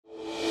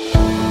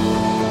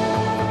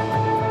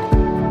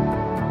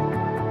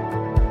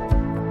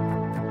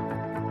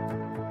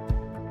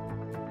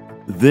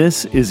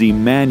This is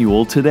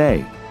Emmanuel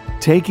Today,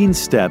 taking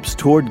steps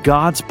toward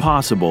God's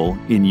possible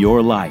in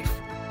your life.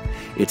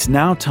 It's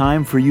now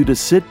time for you to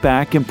sit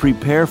back and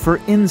prepare for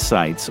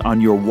insights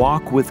on your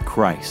walk with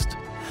Christ.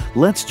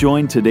 Let's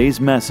join today's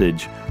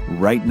message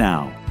right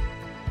now.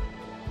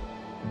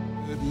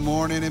 Good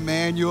morning,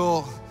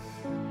 Emmanuel.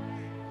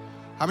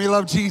 How many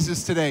love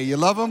Jesus today? You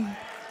love him?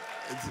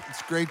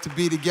 It's great to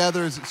be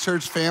together as a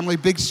church family.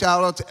 Big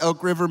shout out to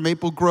Elk River,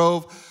 Maple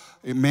Grove,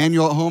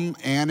 Emmanuel at home,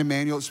 and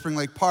Emmanuel at Spring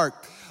Lake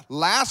Park.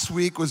 Last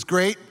week was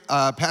great.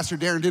 Pastor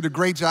Darren did a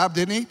great job,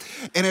 didn't he?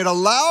 And it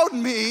allowed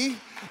me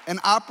an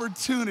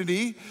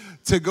opportunity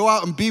to go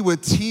out and be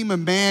with Team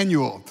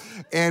Emmanuel.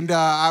 And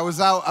I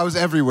was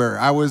everywhere.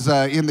 I was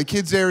in the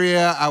kids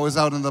area. I was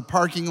out in the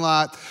parking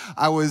lot.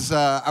 I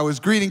was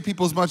greeting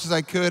people as much as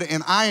I could.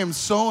 And I am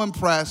so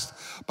impressed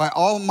by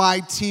all my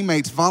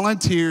teammates,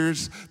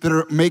 volunteers that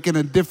are making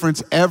a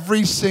difference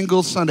every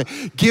single Sunday.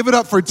 Give it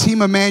up for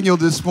Team Emmanuel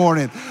this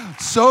morning.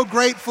 So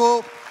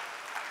grateful.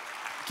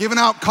 Giving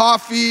out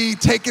coffee,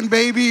 taking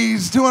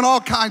babies, doing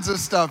all kinds of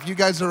stuff. You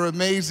guys are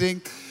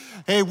amazing.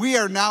 Hey, we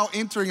are now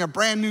entering a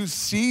brand new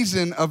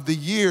season of the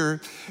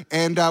year.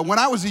 And when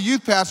I was a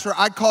youth pastor,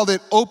 I called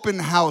it open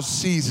house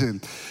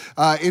season.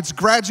 It's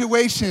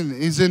graduation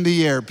is in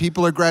the air.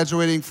 People are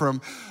graduating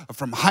from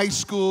high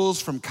schools,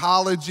 from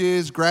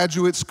colleges,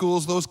 graduate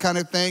schools, those kind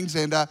of things.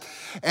 And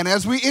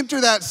as we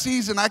enter that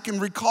season, I can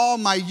recall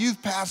my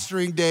youth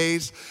pastoring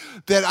days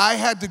that I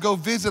had to go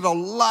visit a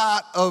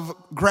lot of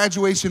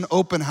graduation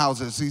open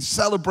houses, these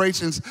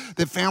celebrations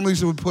that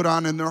families would put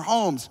on in their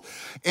homes.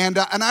 And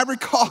I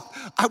recall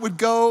I would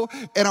go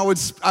and I would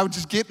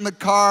just get in the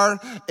car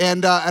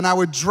and I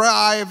would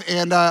drive.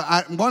 And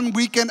one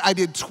weekend I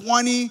did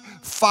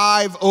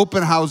 25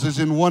 open houses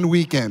in one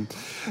weekend.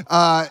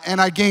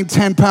 And I gained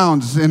 10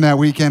 pounds in that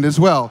weekend as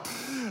well.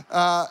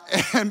 But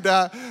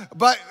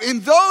in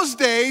those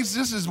days,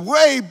 this is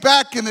way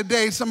back in the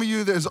day, some of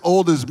you as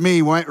old as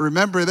me might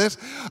remember this,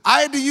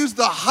 I had to use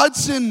the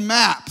Hudson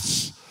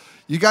Maps.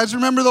 You guys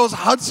remember those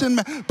Hudson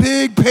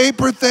big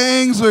paper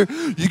things where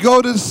you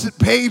go to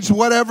page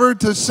whatever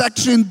to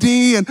section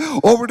D and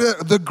over to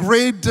the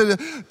grid to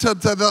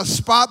the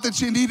spot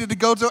that you needed to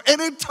go to.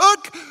 And it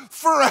took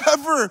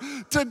forever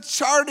to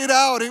chart it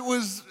out. It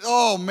was,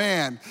 oh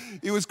man,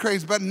 it was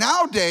crazy. But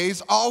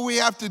nowadays, all we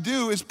have to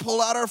do is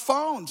pull out our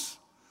phones.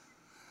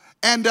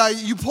 And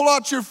you pull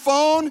out your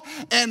phone,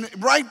 and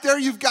right there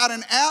you've got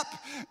an app,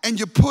 and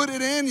you put it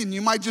in, and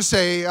you might just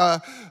say,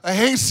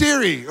 hey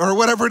Siri, or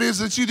whatever it is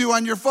that you do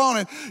on your phone,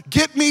 and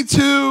give me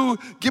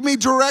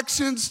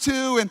directions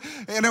to,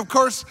 and of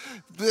course,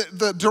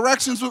 the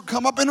directions will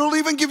come up, and it'll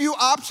even give you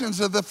options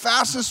of the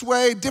fastest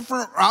way,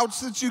 different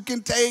routes that you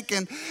can take,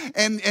 and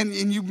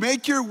you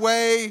make your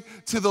way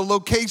to the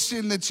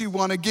location that you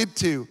want to get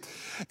to.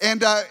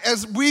 And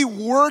as we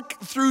work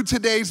through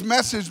today's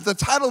message, the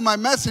title of my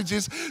message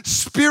is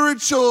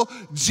Spiritual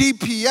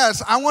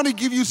GPS. I want to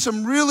give you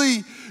some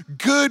really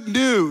good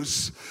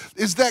news,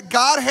 is that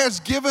God has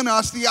given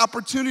us the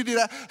opportunity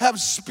to have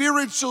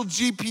spiritual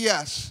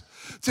GPS,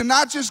 to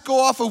not just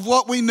go off of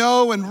what we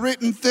know and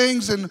written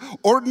things and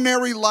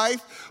ordinary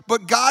life,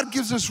 but God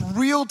gives us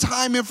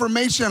real-time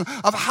information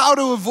of how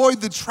to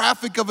avoid the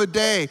traffic of a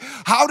day,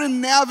 how to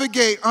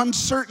navigate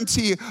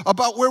uncertainty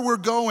about where we're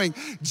going.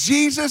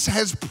 Jesus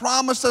has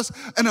promised us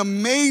an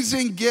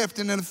amazing gift,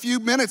 and in a few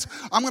minutes,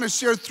 I'm going to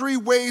share 3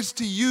 ways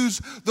to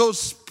use those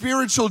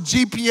spiritual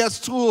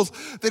GPS tools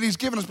that he's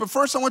given us. But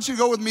first, I want you to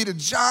go with me to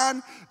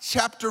John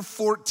chapter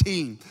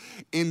 14.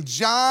 In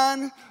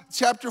John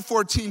chapter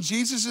 14,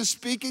 Jesus is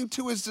speaking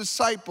to his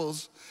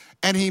disciples,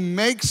 and he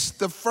makes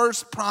the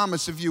first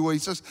promise, if you will. He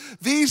says,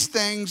 these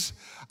things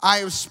I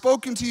have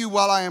spoken to you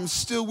while I am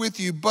still with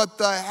you, but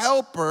the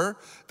Helper,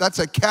 that's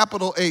a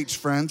capital H,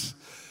 friends,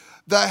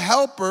 the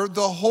Helper,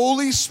 the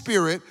Holy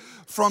Spirit,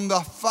 whom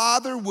the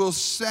Father will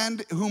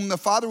send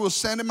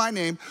in my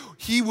name,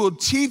 he will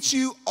teach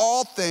you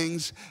all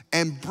things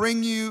and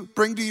bring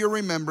to your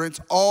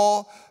remembrance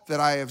all that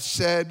I have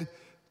said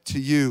to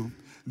you.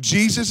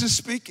 Jesus is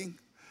speaking,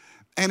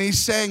 and he's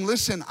saying,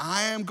 listen,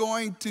 I am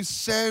going to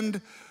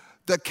send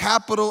the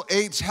capital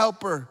H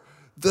Helper,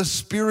 the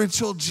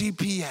spiritual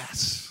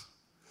GPS.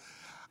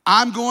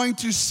 I'm going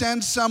to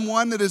send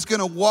someone that is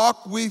going to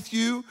walk with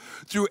you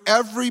through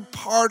every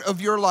part of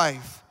your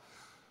life.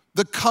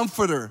 The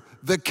Comforter,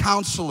 the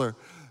Counselor.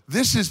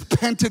 This is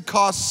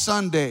Pentecost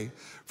Sunday.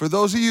 For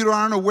those of you who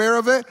aren't aware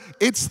of it,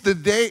 it's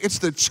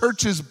the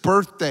church's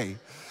birthday.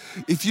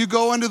 If you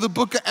go into the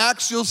book of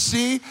Acts, you'll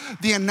see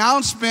the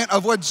announcement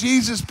of what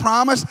Jesus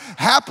promised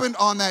happened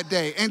on that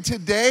day. And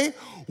today,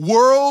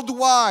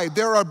 worldwide,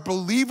 there are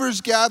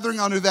believers gathering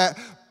under that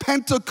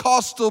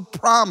Pentecostal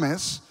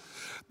promise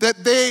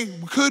that they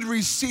could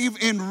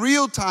receive in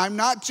real time,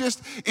 not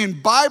just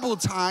in Bible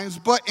times,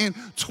 but in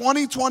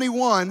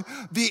 2021,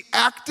 the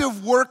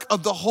active work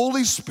of the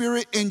Holy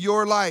Spirit in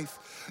your life.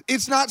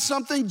 It's not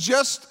something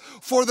just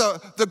for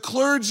the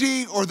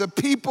clergy or the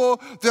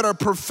people that are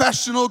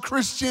professional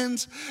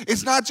Christians.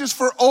 It's not just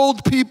for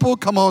old people,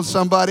 come on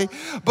somebody,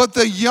 but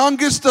the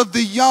youngest of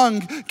the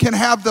young can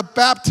have the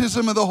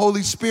baptism of the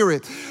Holy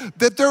Spirit.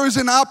 That there is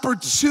an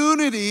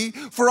opportunity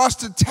for us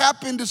to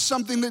tap into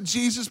something that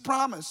Jesus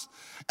promised.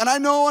 And I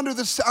know under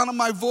the sound of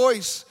my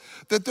voice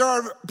that there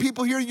are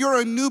people here,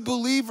 you're a new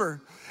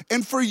believer.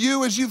 And for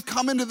you, as you've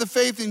come into the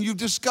faith and you've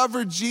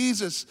discovered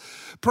Jesus,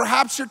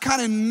 perhaps you're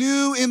kind of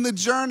new in the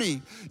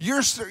journey.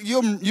 You're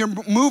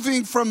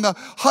moving from the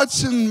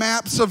Hudson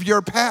maps of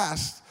your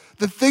past,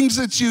 the things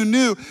that you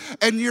knew,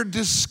 and you're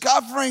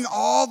discovering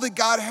all that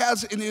God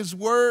has in His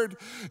Word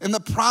and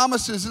the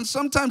promises. And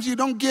sometimes you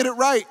don't get it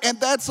right, and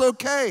that's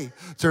okay.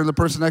 Turn to the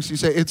person next to you and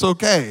say, it's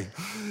okay.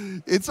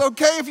 It's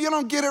okay if you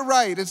don't get it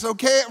right. It's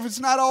okay if it's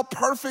not all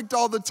perfect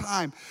all the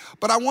time.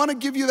 But I want to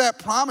give you that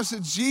promise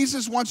that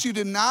Jesus wants you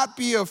to not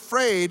be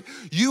afraid.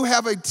 You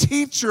have a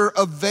teacher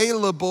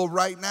available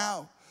right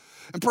now.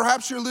 And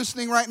perhaps you're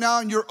listening right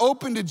now and you're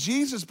open to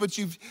Jesus, but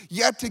you've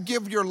yet to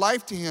give your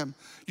life to Him.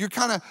 You're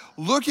kind of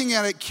looking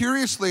at it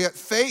curiously at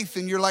faith,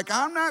 and you're like,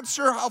 I'm not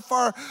sure how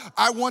far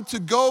I want to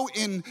go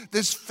in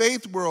this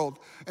faith world.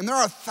 And there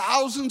are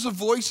thousands of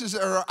voices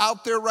that are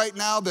out there right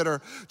now that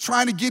are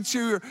trying to get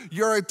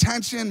your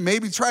attention,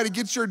 maybe try to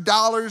get your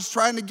dollars,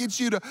 trying to get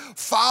you to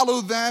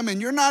follow them,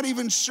 and you're not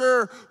even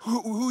sure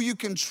who you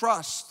can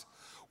trust,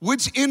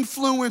 which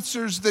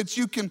influencers that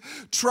you can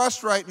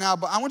trust right now.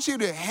 But I want you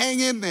to hang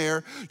in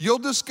there. You'll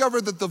discover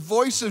that the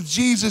voice of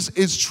Jesus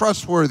is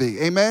trustworthy,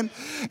 amen?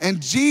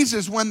 And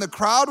Jesus, when the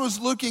crowd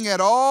was looking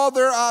at all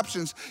their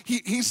options,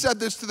 he said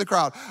this to the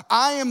crowd,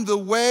 I am the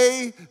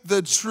way,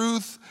 the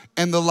truth,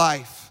 and the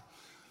life.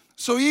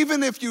 So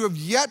even if you have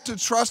yet to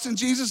trust in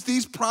Jesus,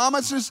 these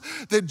promises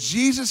that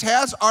Jesus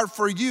has are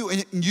for you,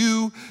 and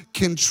you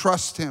can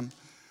trust Him.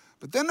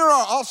 But then there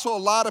are also a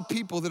lot of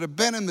people that have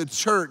been in the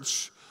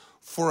church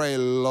for a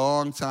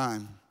long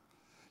time.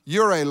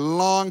 You're a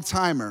long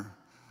timer.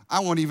 I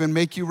won't even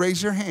make you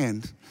raise your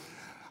hand.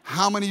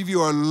 How many of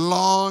you are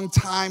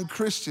long-time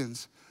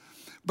Christians?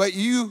 But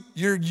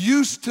you're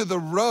used to the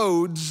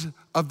roads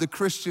of the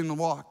Christian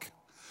walk.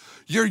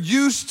 You're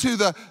used to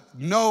the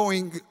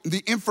knowing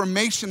the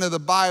information of the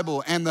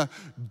Bible and the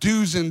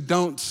do's and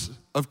don'ts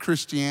of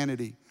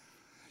Christianity.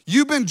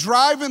 You've been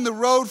driving the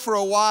road for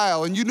a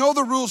while, and you know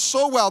the rules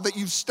so well that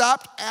you've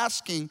stopped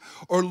asking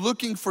or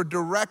looking for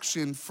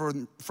direction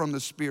from the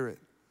Spirit.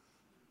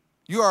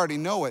 You already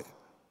know it.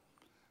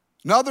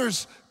 And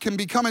others can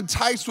become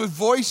enticed with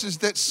voices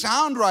that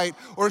sound right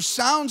or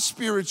sound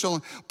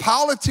spiritual.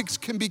 Politics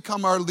can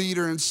become our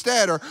leader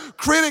instead, or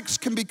critics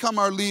can become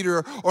our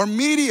leader, or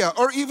media,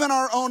 or even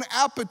our own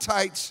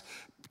appetites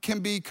can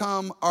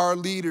become our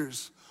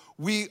leaders.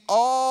 We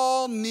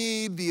all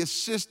need the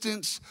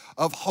assistance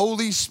of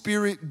Holy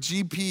Spirit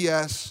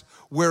GPS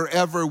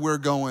wherever we're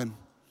going.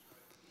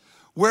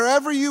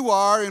 Wherever you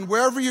are and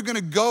wherever you're going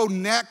to go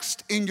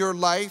next in your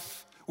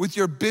life, with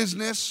your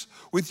business,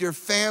 with your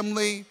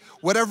family,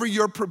 whatever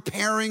you're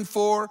preparing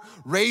for,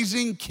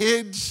 raising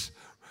kids,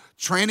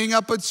 training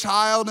up a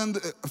child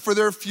for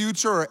their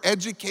future, or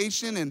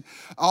education, and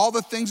all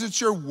the things that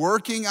you're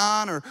working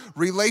on, or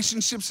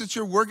relationships that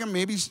you're working on.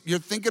 Maybe you're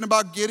thinking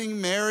about getting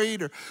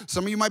married, or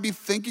some of you might be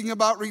thinking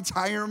about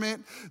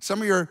retirement.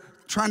 Some of you are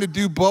trying to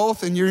do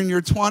both, and you're in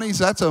your 20s.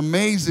 That's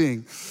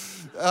amazing.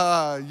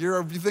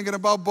 You're thinking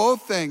about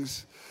both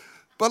things.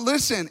 But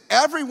listen,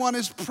 everyone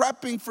is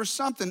prepping for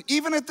something,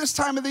 even at this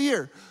time of the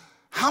year.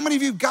 How many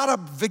of you got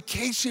a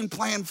vacation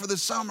plan for the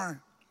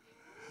summer?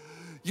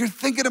 You're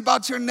thinking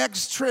about your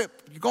next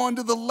trip. You're going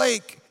to the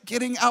lake,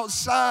 getting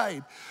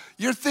outside.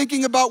 You're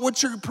thinking about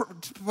what you're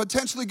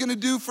potentially going to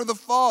do for the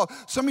fall.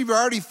 Some of you are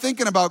already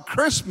thinking about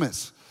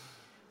Christmas.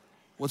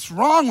 What's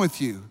wrong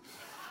with you?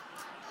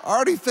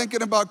 Already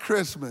thinking about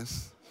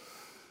Christmas.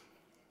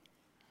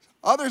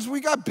 Others, we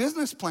got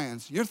business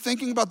plans. You're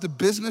thinking about the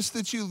business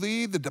that you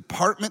lead, the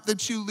department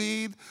that you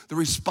lead, the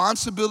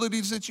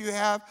responsibilities that you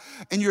have,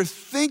 and you're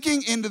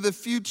thinking into the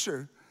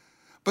future.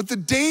 But the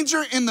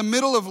danger in the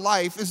middle of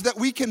life is that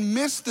we can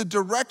miss the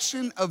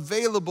direction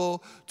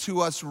available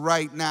to us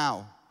right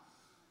now.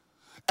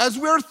 As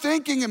we're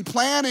thinking and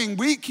planning,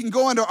 we can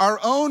go into our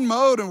own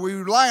mode and we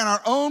rely on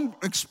our own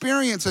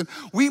experience, and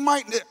we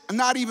might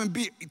not even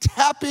be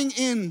tapping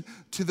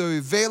into the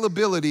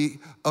availability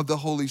of the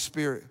Holy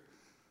Spirit.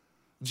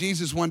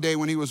 Jesus, one day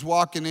when he was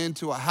walking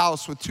into a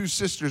house with two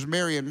sisters,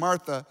 Mary and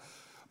Martha,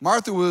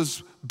 Martha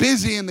was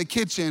busy in the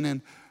kitchen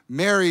and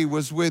Mary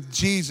was with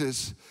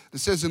Jesus. It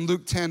says in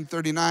Luke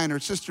 10:39, her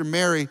sister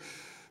Mary,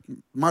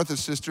 Martha's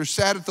sister,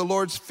 sat at the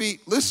Lord's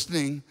feet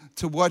listening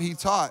to what he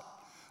taught.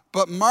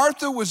 But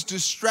Martha was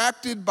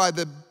distracted by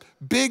the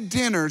big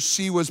dinner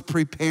she was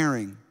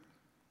preparing.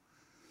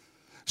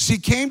 She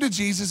came to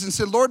Jesus and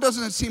said, Lord,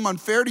 doesn't it seem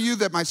unfair to you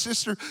that my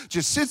sister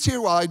just sits here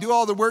while I do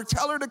all the work?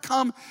 Tell her to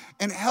come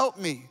and help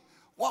me.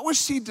 What was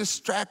she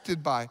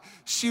distracted by?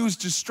 She was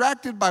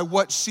distracted by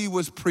what she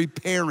was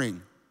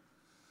preparing.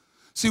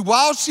 See,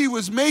 while she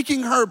was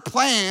making her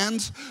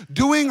plans,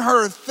 doing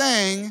her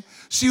thing,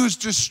 she was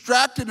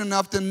distracted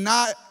enough to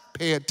not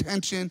pay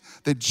attention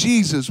that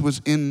Jesus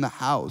was in the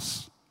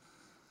house.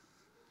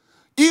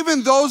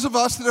 Even those of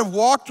us that have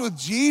walked with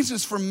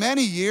Jesus for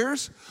many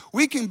years,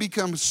 we can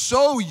become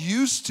so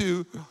used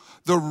to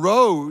the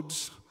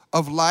roads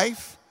of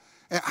life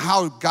and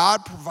how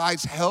God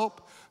provides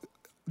help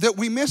that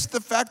we miss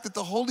the fact that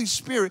the Holy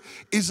Spirit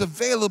is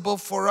available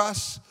for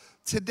us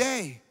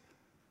today.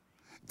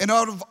 And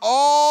out of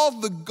all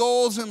the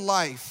goals in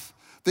life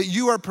that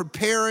you are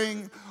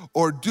preparing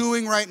or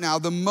doing right now,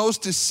 the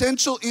most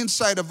essential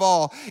insight of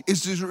all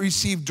is to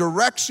receive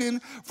direction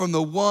from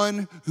the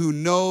one who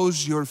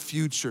knows your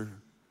future.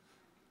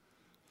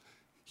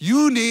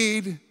 You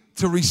need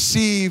to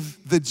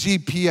receive the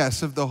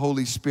GPS of the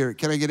Holy Spirit.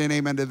 Can I get an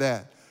amen to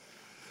that?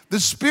 The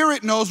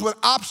Spirit knows what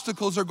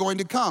obstacles are going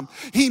to come.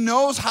 He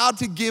knows how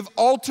to give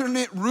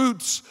alternate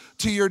routes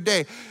to your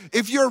day.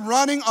 If you're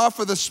running off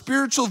of the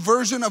spiritual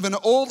version of an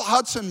old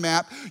Hudson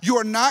map, you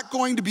are not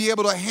going to be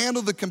able to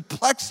handle the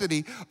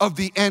complexity of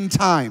the end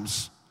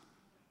times.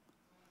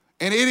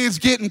 And it is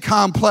getting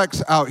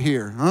complex out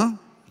here, huh?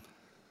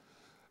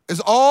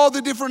 As all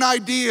the different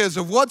ideas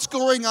of what's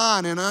going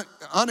on, and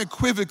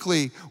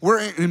unequivocally,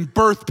 we're in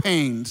birth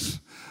pains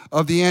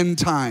of the end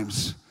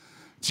times.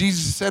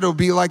 Jesus said it'll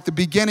be like the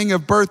beginning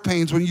of birth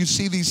pains when you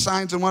see these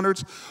signs and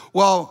wonders.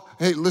 Well,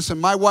 hey, listen,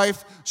 my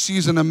wife,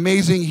 she's an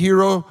amazing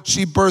hero.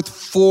 She birthed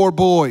 4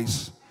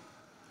 boys,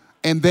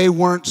 and they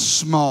weren't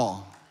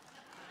small.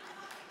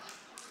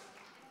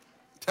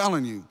 I'm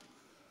telling you.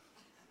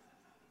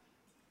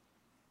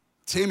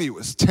 Timmy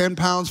was 10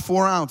 pounds,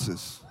 4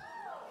 ounces.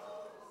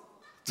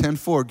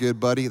 10-4, good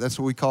buddy. That's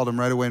what we called him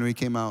right away when he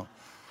came out.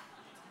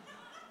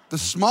 The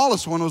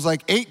smallest one was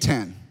like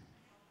 8'10".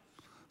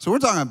 So we're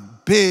talking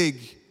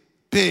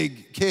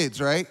big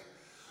kids, right?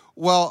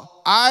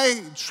 Well,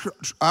 I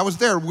was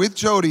there with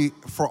Jody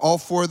for all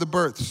 4 of the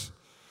births.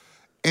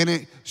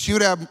 And she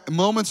would have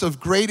moments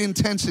of great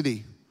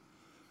intensity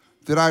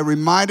that I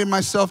reminded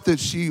myself that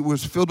she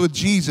was filled with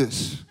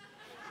Jesus,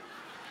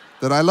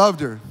 that I loved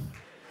her.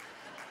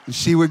 And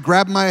she would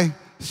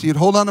she'd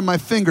hold onto my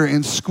finger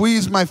and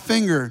squeeze my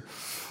finger,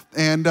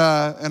 and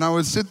I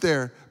would sit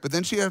there. But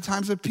then she'd have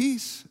times of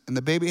peace, and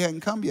the baby hadn't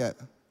come yet.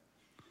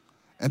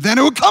 And then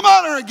it would come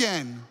on her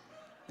again,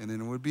 and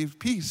then it would be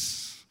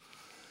peace.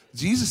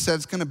 Jesus said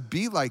it's gonna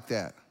be like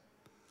that.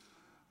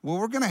 Well,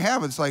 we're gonna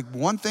have it's like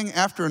one thing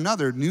after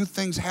another, new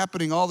things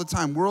happening all the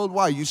time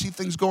worldwide. You see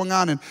things going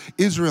on in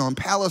Israel and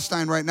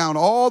Palestine right now and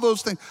all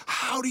those things.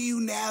 How do you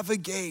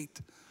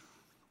navigate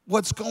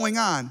what's going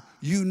on?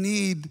 You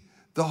need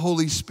the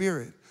Holy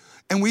Spirit.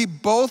 And we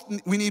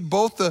need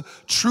both the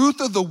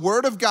truth of the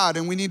Word of God,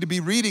 and we need to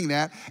be reading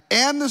that,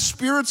 and the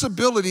Spirit's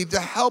ability to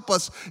help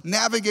us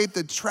navigate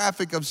the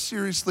traffic of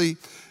seriously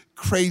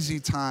crazy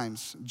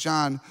times.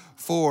 John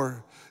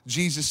 4,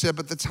 Jesus said,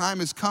 "But the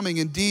time is coming,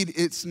 indeed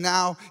it's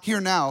now,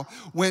 here now,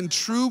 when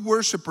true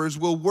worshipers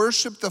will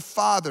worship the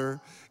Father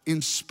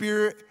in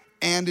spirit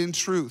and in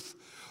truth.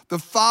 The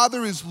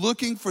Father is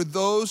looking for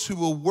those who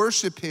will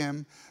worship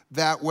Him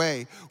that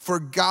way. For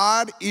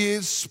God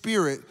is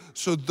spirit,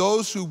 so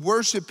those who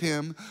worship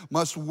Him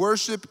must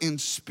worship in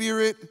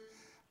spirit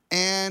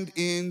and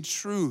in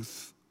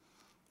truth."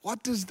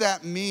 What does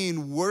that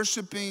mean?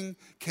 Worshiping,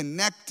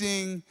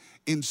 connecting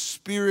in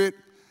spirit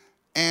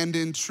and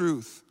in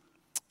truth.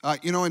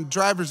 In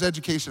driver's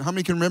education, how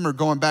many can remember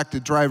going back to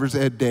driver's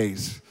ed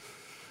days?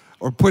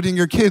 Or putting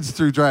your kids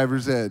through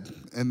driver's ed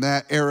in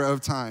that era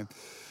of time?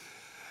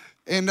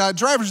 In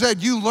driver's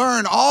ed, you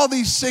learn all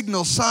these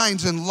signal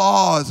signs and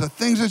laws, the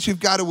things that you've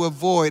got to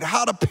avoid,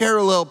 how to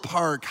parallel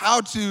park,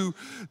 how to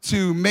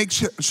make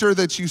sure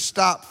that you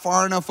stop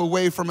far enough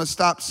away from a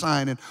stop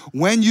sign, and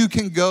when you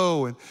can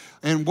go,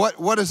 and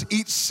what does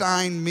each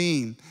sign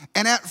mean.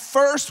 And at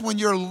first, when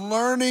you're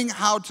learning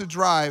how to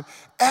drive,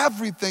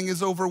 everything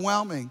is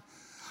overwhelming.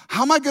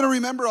 How am I going to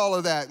remember all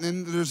of that? And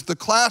then there's the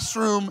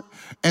classroom,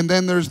 and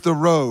then there's the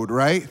road,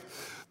 right?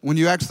 When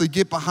you actually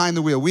get behind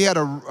the wheel. We had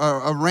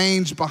a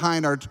range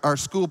behind our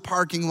school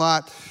parking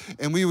lot,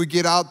 and we would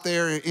get out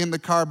there in the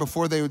car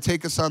before they would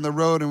take us on the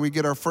road, and we'd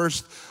get our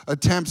first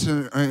attempts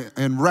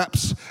and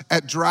reps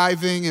at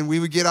driving, and we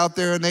would get out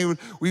there, and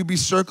we'd be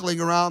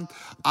circling around.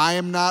 I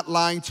am not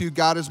lying to you.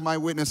 God is my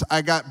witness.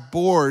 I got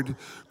bored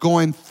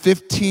going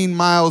 15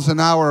 miles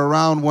an hour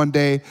around one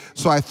day,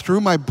 so I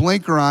threw my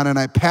blinker on, and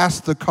I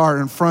passed the car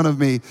in front of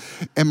me,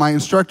 and my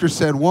instructor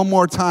said, "One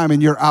more time,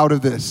 and you're out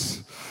of this."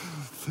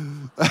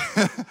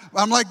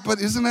 I'm like, but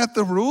isn't that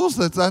the rules?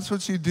 That's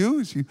what you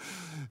do.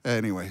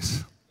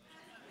 Anyways.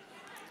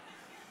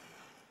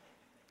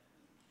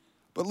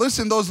 But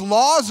listen, those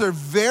laws are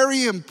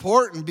very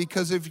important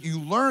because if you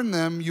learn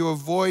them, you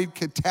avoid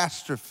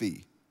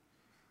catastrophe.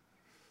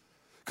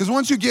 Because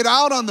once you get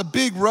out on the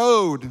big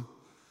road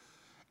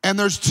and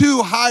there's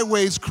 2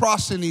 highways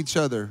crossing each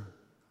other,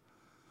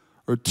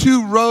 or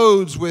 2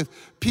 roads with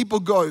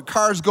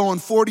cars going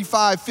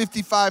 45,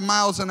 55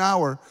 miles an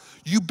hour,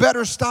 you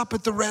better stop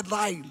at the red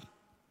light.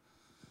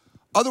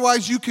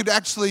 Otherwise, you could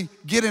actually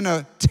get in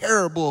a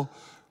terrible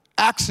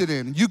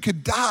accident. You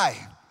could die.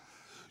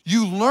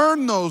 You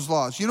learn those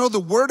laws. You know, the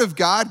Word of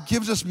God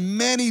gives us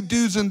many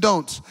do's and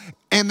don'ts,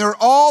 and they're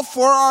all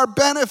for our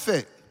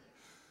benefit.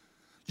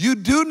 You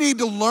do need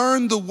to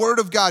learn the Word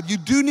of God. You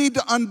do need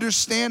to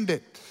understand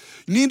it.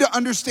 You need to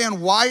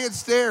understand why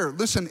it's there.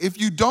 Listen, if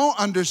you don't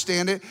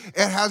understand it,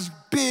 it has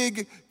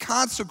big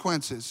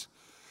consequences.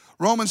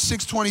 Romans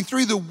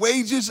 6:23, the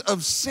wages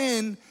of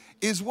sin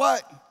is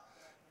what?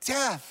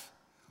 Death.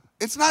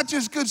 It's not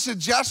just good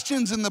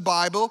suggestions in the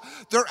Bible.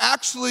 They're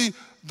actually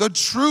the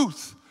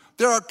truth.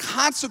 There are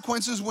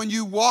consequences when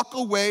you walk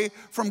away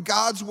from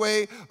God's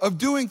way of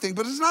doing things.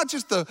 But it's not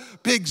just the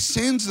big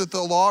sins that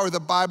the law or the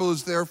Bible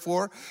is there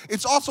for.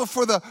 It's also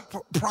for the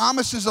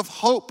promises of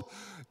hope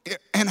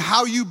and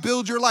how you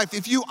build your life.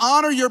 If you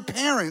honor your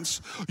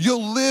parents,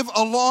 you'll live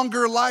a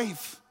longer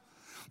life.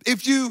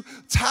 If you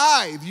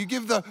tithe, you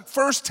give the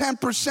first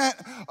 10%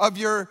 of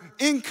your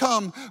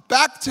income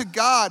back to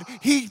God,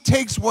 He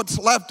takes what's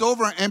left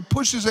over and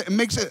pushes it and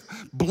makes it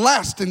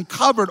blessed and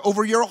covered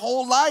over your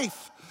whole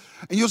life.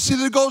 And you'll see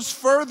that it goes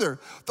further.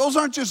 Those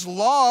aren't just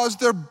laws,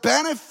 they're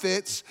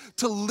benefits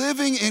to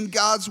living in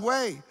God's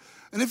way.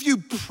 And if you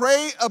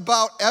pray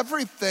about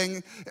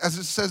everything, as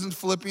it says in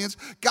Philippians,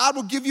 God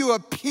will give you a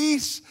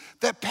peace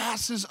that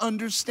passes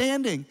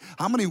understanding.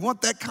 How many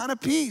want that kind of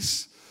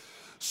peace?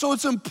 So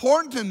it's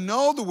important to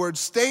know the Word,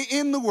 stay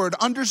in the Word,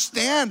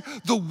 understand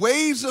the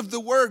ways of the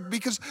Word,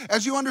 because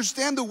as you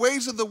understand the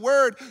ways of the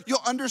Word,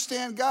 you'll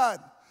understand God.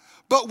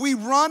 But we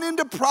run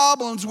into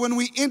problems when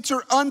we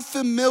enter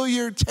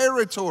unfamiliar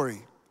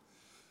territory.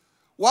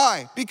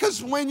 Why?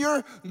 Because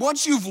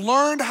once you've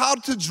learned how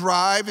to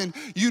drive and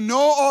you know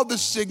all the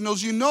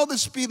signals, you know the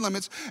speed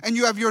limits, and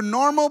you have your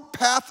normal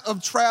path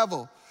of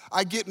travel.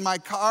 I get in my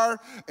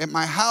car at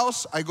my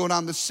house, I go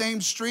down the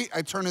same street,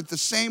 I turn at the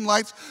same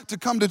lights to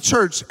come to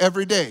church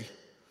every day.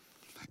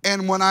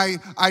 And when I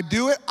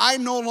do it, I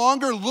no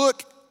longer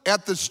look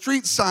at the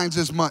street signs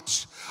as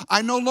much.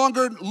 I no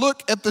longer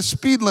look at the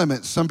speed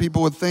limit. Some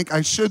people would think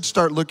I should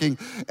start looking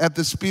at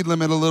the speed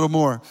limit a little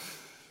more.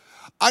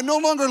 I no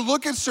longer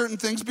look at certain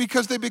things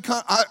because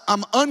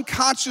I'm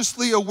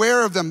unconsciously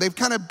aware of them. They've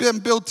kind of been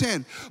built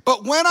in.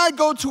 But when I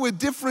go to a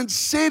different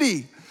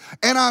city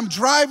and I'm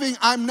driving,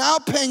 I'm now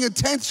paying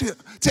attention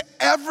to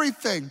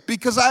everything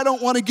because I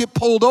don't want to get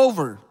pulled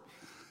over.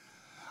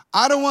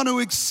 I don't want to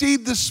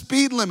exceed the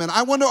speed limit.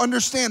 I want to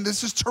understand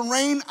this is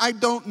terrain I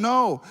don't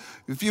know.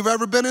 If you've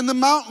ever been in the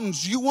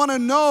mountains, you want to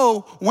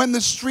know when the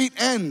street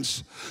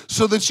ends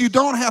so that you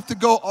don't have to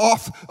go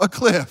off a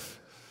cliff.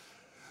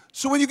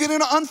 So when you get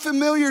into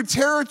unfamiliar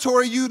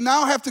territory, you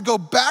now have to go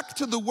back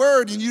to the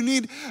Word, and you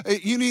need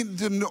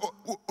to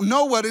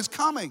know what is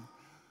coming.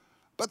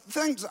 But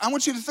things I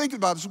want you to think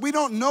about is we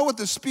don't know what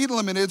the speed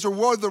limit is or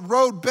where the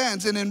road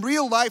bends. And in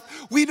real life,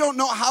 we don't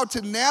know how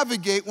to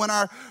navigate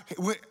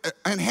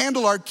and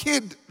handle our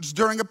kids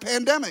during a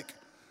pandemic.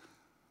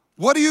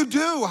 What do you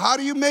do? How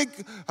do you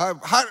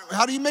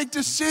make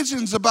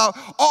decisions about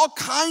all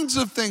kinds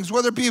of things,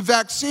 whether it be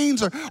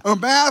vaccines or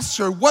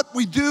masks or what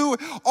we do?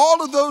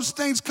 All of those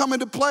things come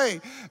into play.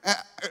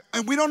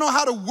 And we don't know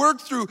how to work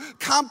through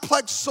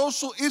complex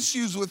social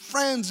issues with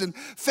friends and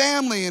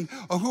family and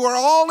who are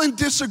all in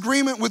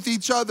disagreement with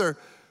each other,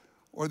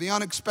 or the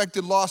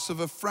unexpected loss of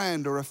a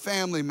friend or a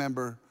family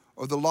member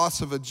or the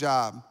loss of a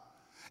job.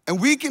 And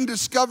we can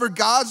discover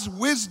God's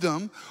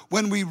wisdom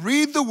when we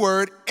read the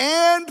Word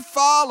and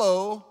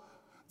follow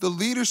the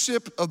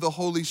leadership of the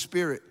Holy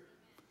Spirit.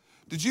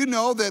 Did you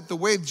know that the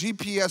way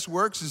GPS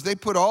works is they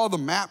put all the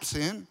maps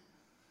in?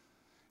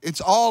 It's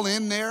all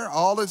in there.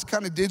 All is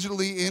kind of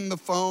digitally in the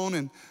phone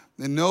and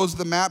it knows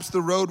the maps,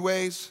 the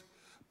roadways.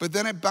 But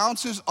then it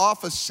bounces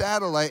off a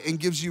satellite and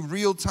gives you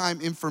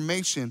real-time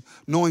information,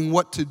 knowing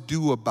what to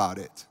do about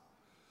it.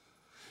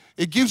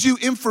 It gives you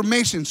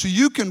information so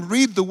you can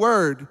read the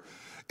Word.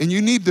 And you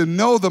need to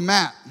know the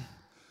map,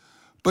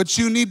 but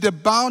you need to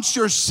bounce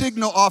your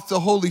signal off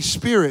the Holy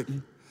Spirit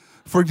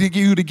for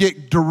you to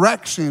get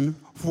direction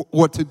for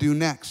what to do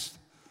next.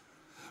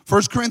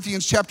 1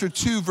 Corinthians chapter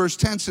 2, verse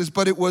 10 says,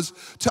 "But it was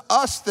to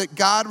us that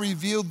God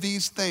revealed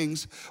these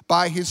things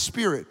by His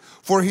Spirit.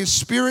 For His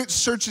Spirit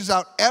searches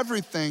out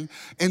everything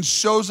and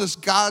shows us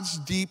God's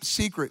deep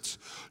secrets.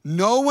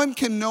 No one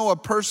can know a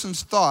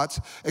person's thoughts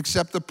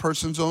except the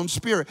person's own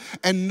spirit.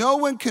 And no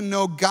one can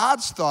know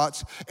God's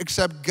thoughts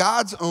except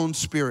God's own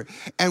spirit.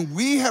 And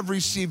we have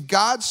received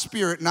God's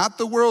Spirit, not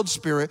the world's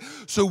spirit,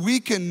 so we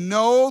can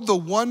know the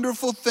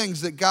wonderful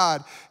things that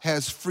God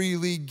has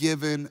freely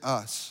given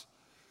us."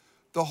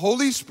 The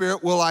Holy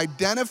Spirit will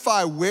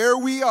identify where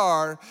we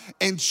are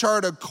and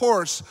chart a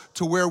course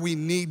to where we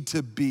need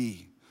to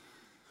be.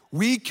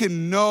 We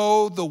can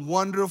know the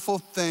wonderful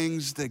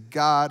things that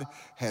God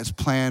has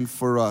planned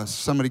for us.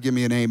 Somebody give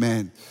me an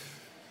amen.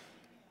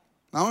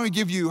 Now, I want to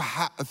give you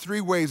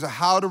 3 ways of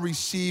how to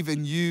receive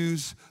and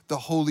use the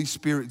Holy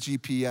Spirit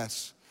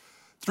GPS.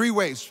 3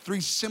 ways,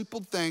 3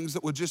 simple things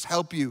that will just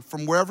help you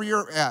from wherever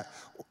you're at,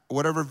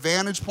 whatever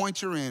vantage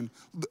point you're in,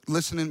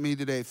 listen to me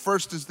today.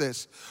 First is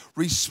this: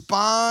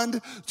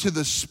 respond to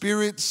the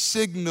Spirit's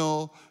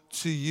signal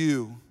to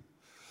you.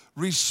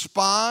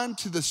 Respond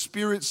to the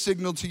Spirit's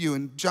signal to you.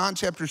 In John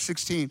chapter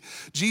 16,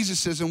 Jesus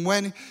says, and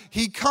when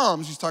he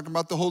comes, he's talking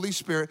about the Holy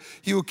Spirit,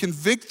 he will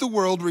convict the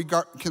world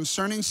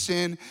concerning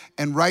sin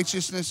and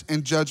righteousness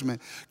and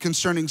judgment.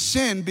 Concerning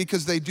sin,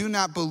 because they do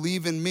not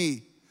believe in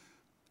me,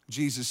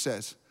 Jesus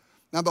says.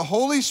 Now the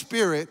Holy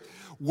Spirit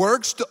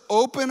works to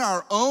open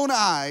our own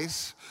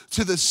eyes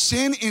to the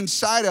sin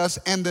inside us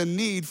and the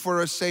need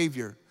for a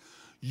Savior.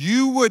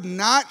 You would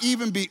not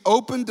even be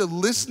open to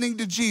listening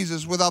to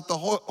Jesus without the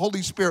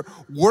Holy Spirit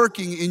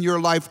working in your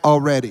life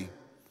already.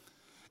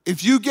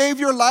 If you gave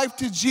your life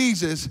to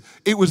Jesus,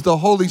 it was the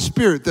Holy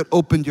Spirit that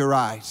opened your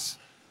eyes.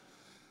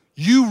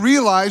 You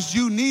realized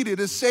you needed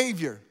a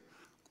Savior.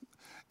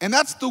 And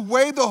that's the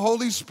way the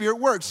Holy Spirit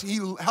works. He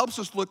helps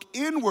us look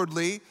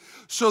inwardly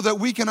so that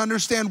we can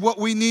understand what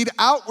we need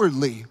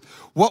outwardly,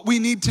 what we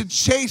need to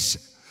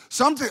chase.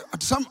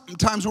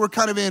 Sometimes we're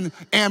kind of in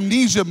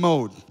amnesia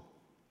mode.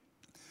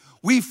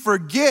 We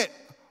forget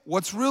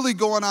what's really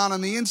going on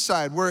the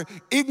inside. We're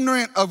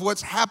ignorant of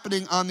what's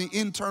happening on the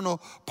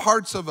internal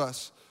parts of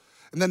us.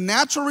 And the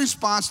natural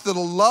response to the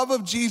love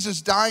of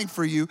Jesus dying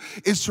for you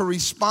is to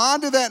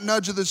respond to that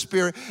nudge of the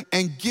Spirit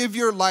and give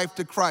your life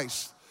to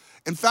Christ.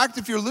 In fact,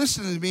 if you're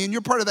listening to me and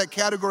you're part of that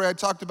category I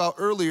talked about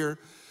earlier,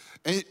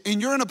 and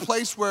you're in a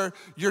place where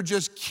you're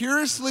just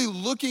curiously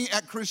looking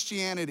at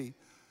Christianity,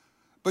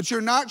 but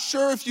you're not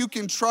sure if you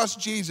can trust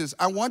Jesus,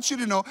 I want you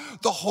to know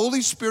the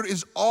Holy Spirit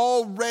is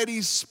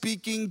already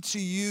speaking to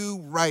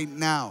you right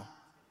now.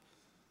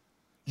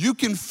 You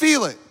can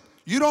feel it.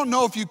 You don't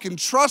know if you can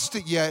trust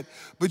it yet,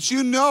 but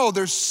you know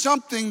there's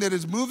something that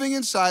is moving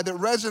inside that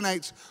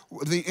resonates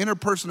with the inner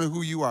person of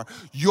who you are.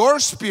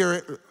 Your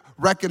spirit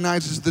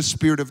recognizes the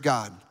Spirit of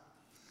God.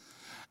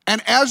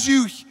 And as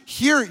you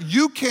hear it,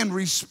 you can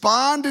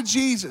respond to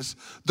Jesus,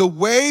 the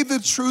way, the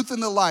truth,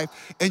 and the life,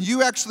 and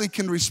you actually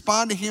can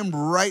respond to him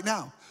right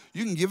now.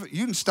 You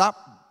can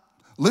stop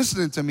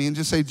listening to me and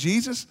just say,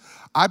 Jesus,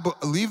 I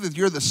believe that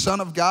you're the Son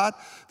of God,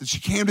 that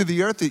you came to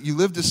the earth, that you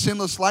lived a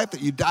sinless life,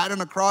 that you died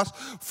on a cross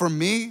for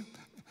me,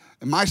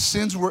 and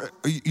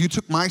you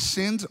took my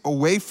sins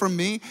away from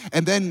me,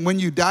 and then when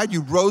you died,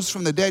 you rose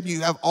from the dead,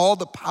 you have all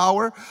the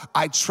power.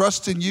 I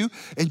trust in you,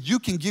 and you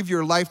can give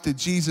your life to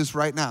Jesus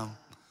right now.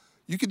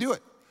 You can do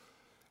it.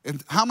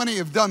 And how many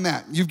have done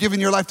that? You've given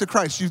your life to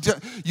Christ.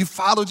 You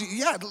followed.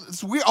 Yeah,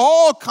 we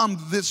all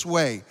come this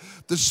way.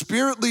 The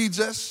Spirit leads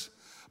us.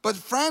 But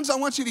friends, I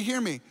want you to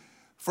hear me.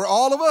 For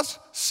all of us,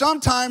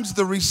 sometimes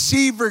the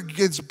receiver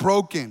gets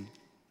broken.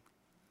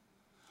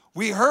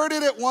 We heard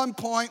it at one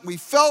point. We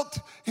felt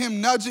him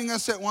nudging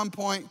us at one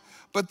point.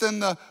 But then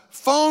the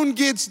phone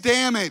gets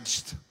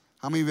damaged.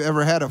 How many of you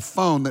ever had a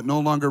phone that no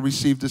longer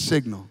received a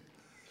signal?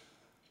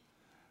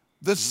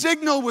 The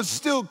signal was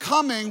still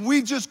coming,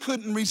 we just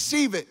couldn't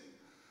receive it.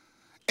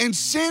 And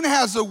sin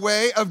has a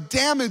way of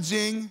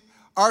damaging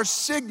our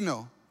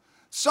signal.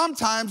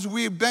 Sometimes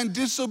we've been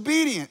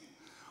disobedient.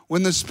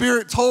 When the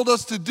Spirit told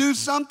us to do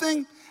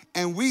something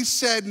and we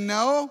said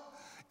no,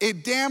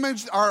 it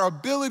damaged our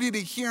ability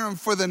to hear him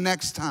for the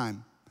next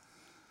time.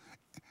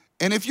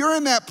 And if you're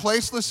in that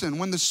place, listen,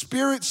 when the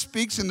Spirit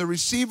speaks and the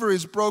receiver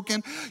is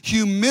broken,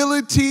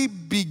 humility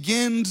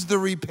begins the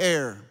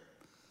repair.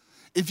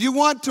 If you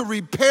want to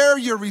repair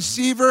your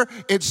receiver,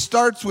 it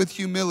starts with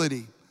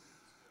humility.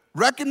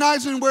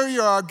 Recognizing where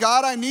you are.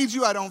 God, I need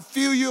you. I don't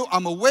feel you.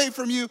 I'm away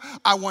from you.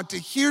 I want to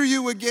hear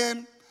you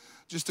again.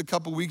 Just a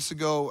couple weeks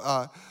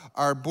ago,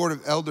 our board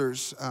of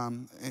elders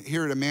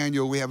here at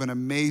Emmanuel, we have an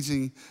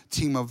amazing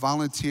team of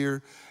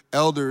volunteer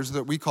elders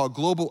that we call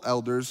global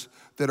elders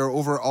that are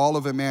over all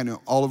of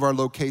Emmanuel, all of our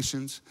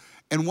locations.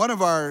 And one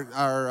of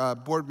our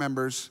board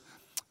members,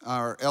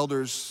 our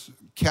elders,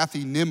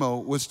 Kathy Nimmo,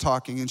 was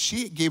talking, and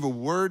she gave a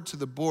word to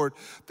the board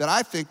that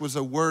I think was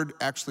a word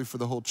actually for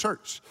the whole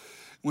church.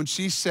 When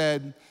she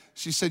said,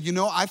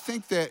 I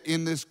think that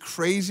in this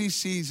crazy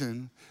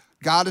season,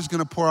 God is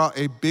going to pour out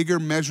a bigger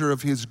measure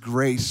of his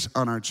grace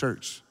on our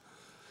church.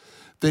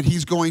 That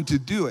he's going to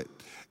do it.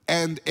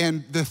 And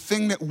the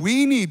thing that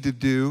we need to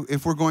do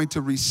if we're going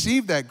to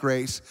receive that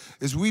grace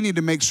is we need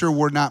to make sure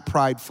we're not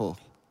prideful.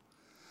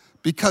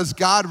 Because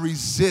God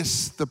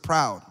resists the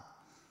proud.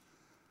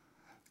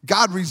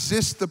 God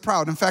resists the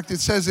proud. In fact, it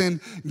says in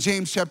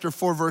James chapter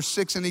 4, verse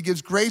 6, and he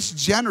gives grace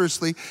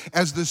generously,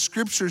 as the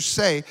scriptures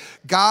say.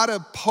 God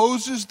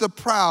opposes the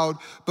proud,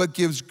 but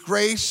gives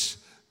grace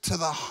to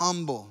the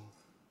humble.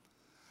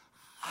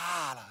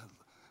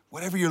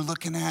 Whatever you're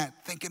looking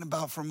at, thinking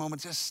about for a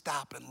moment, just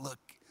stop and look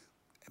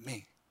at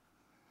me.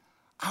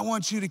 I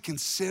want you to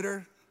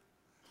consider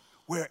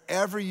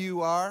wherever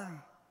you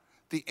are,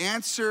 the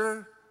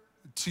answer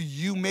to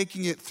you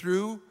making it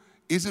through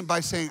isn't by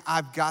saying,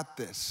 I've got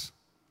this.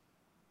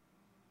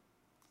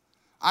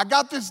 I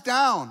got this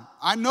down.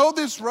 I know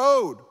this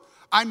road.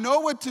 I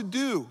know what to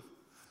do.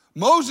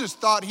 Moses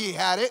thought he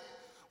had it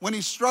when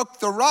he struck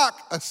the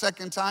rock a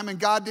second time and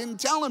God didn't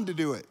tell him to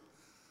do it.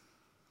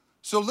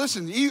 So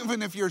listen,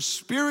 even if you're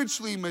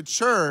spiritually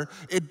mature,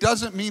 it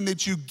doesn't mean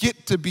that you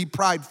get to be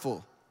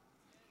prideful.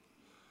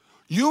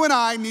 You and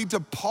I need to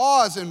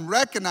pause and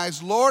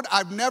recognize, Lord,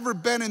 I've never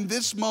been in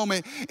this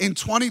moment in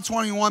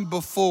 2021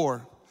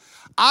 before.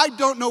 I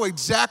don't know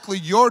exactly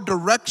your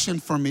direction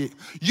for me.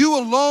 You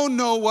alone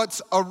know what's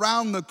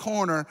around the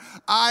corner.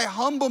 I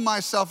humble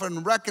myself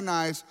and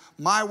recognize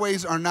my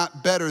ways are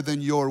not better than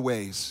your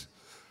ways.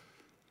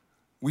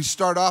 We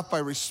start off by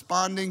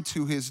responding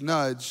to his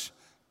nudge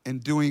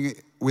and doing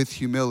it with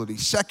humility.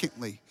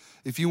 Secondly,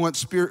 if you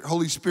want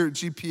Holy Spirit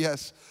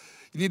GPS,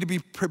 you need to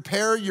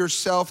prepare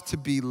yourself to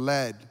be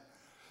led.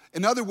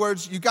 In other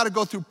words, you got to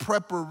go through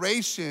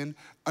preparation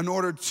in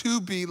order to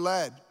be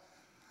led.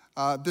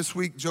 This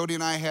week, Jody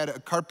and I had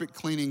a carpet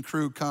cleaning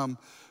crew come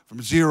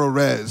from Zero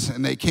Res,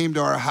 and they came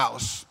to our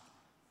house.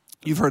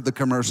 You've heard the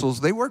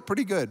commercials. They work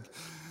pretty good,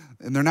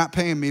 and they're not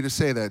paying me to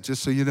say that,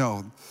 just so you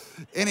know.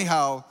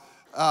 Anyhow,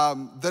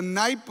 the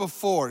night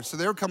before, so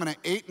they were coming at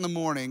 8 in the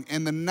morning,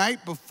 and the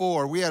night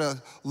before, we had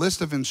a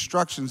list of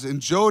instructions, and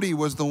Jody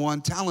was the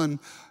one telling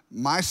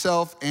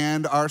myself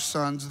and our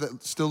sons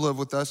that still live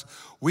with us,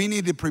 we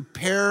need to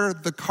prepare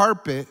the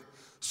carpet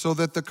so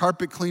that the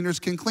carpet cleaners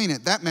can clean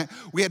it. That meant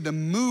we had to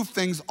move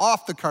things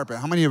off the carpet.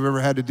 How many of you have ever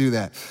had to do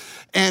that?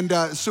 And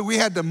so we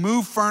had to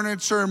move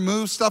furniture,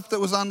 move stuff that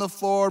was on the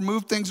floor,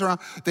 move things around.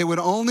 They would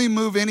only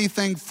move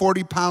anything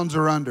 40 pounds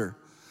or under.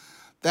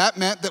 That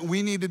meant that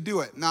we need to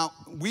do it. Now,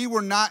 we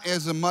were not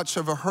as much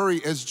of a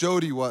hurry as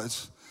Jody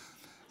was.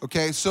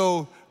 Okay,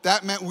 so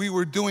that meant we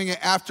were doing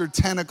it after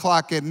 10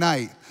 o'clock at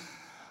night.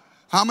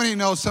 How many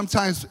know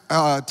sometimes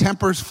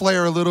tempers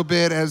flare a little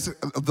bit as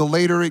the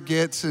later it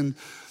gets, and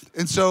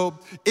so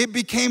it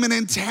became an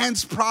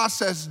intense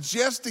process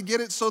just to get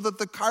it so that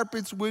the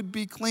carpets would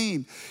be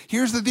clean.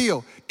 Here's the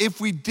deal.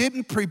 If we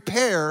didn't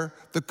prepare,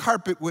 the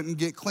carpet wouldn't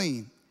get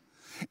clean.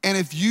 And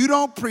if you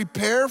don't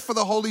prepare for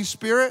the Holy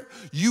Spirit,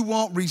 you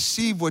won't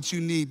receive what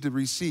you need to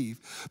receive.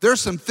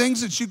 There's some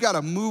things that you got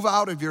to move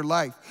out of your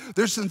life.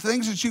 There's some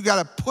things that you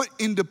got to put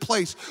into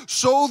place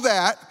so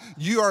that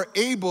you are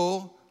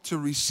able to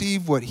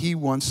receive what he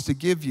wants to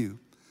give you.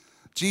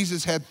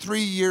 Jesus had 3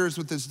 years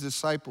with his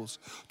disciples,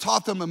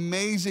 taught them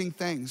amazing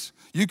things.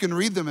 You can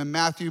read them in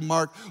Matthew,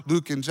 Mark,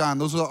 Luke, and John.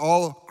 Those are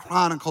all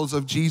chronicles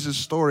of Jesus'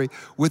 story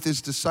with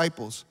his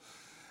disciples.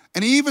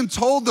 And he even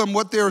told them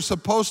what they were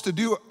supposed to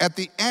do at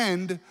the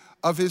end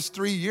of his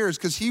 3 years,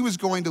 because he was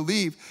going to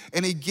leave.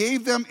 And he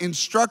gave them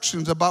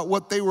instructions about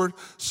what they were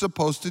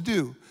supposed to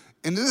do.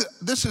 And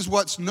this is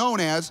what's known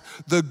as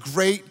the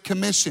Great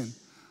Commission.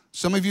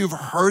 Some of you have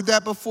heard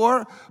that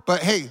before,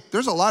 but hey,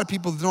 there's a lot of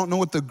people that don't know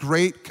what the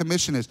Great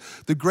Commission is.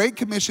 The Great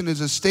Commission is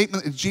a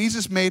statement that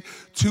Jesus made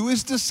to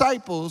his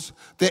disciples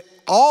that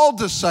all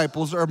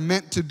disciples are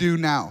meant to do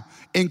now,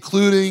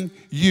 including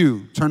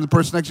you. Turn to the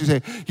person next to you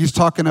and say, he's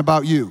talking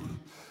about you.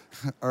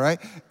 All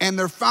right? And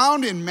they're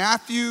found in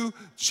Matthew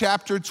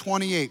chapter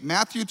 28.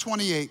 Matthew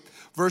 28,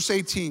 verse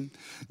 18.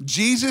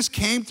 Jesus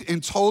came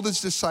and told his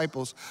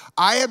disciples,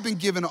 I have been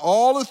given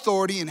all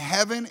authority in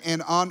heaven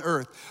and on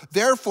earth.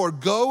 Therefore,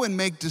 go and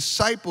make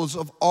disciples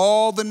of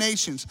all the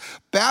nations,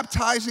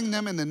 baptizing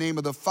them in the name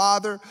of the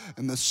Father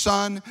and the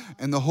Son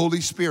and the Holy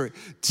Spirit.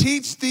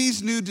 Teach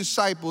these new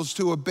disciples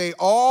to obey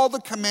all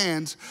the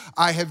commands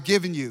I have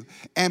given you.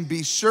 And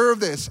be sure of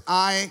this,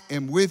 I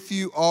am with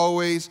you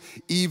always,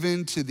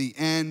 even to the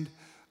end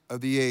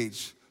of the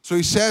age. So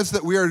he says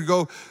that we are to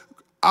go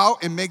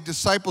out and make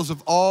disciples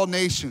of all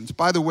nations.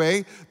 By the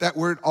way, that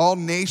word all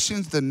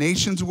nations, the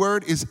nations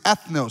word is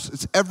ethnos.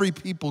 It's every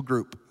people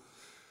group.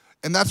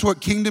 And that's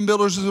what Kingdom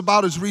Builders is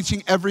about, is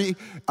reaching every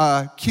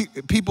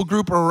people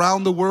group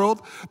around the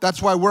world. That's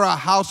why we're a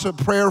house of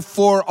prayer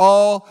for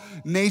all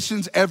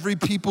nations, every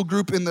people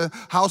group in the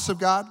house of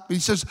God. He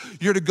says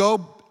you're to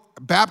go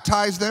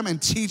baptize them and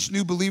teach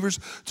new believers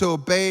to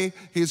obey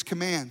his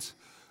commands.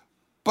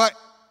 But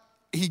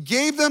he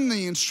gave them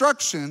the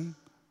instruction,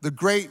 the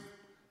Great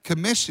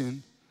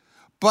Commission,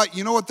 but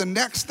you know what the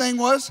next thing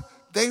was?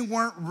 They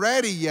weren't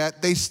ready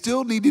yet. They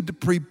still needed to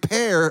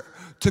prepare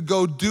to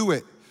go do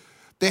it.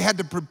 They had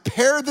to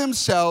prepare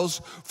themselves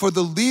for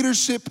the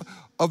leadership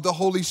of the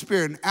Holy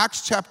Spirit. In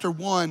Acts chapter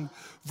 1,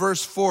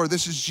 verse 4,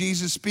 this is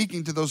Jesus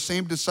speaking to those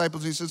same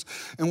disciples. He says,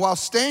 and while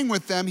staying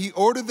with them, he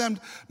ordered them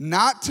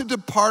not to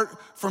depart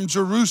from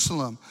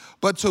Jerusalem,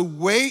 but to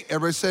wait.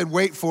 Everybody said,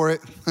 wait for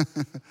it.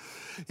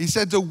 He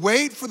said to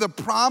wait for the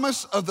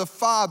promise of the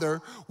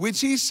Father, which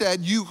he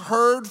said, you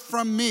heard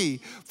from me.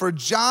 For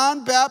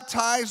John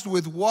baptized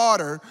with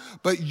water,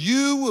 but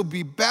you will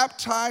be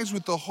baptized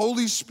with the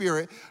Holy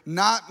Spirit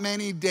not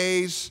many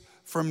days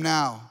from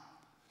now.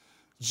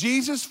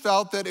 Jesus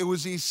felt that it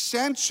was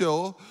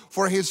essential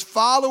for his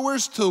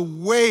followers to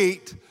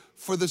wait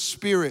for the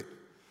Spirit.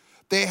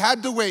 They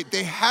had to wait.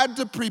 They had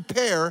to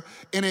prepare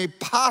in a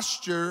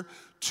posture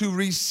to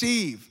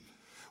receive.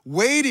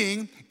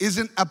 Waiting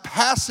isn't a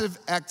passive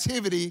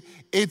activity,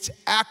 it's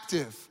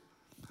active.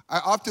 I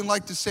often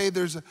like to say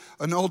there's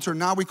an old term,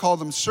 now we call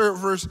them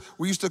servers.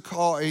 We used to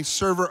call a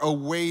server a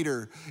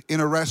waiter in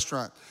a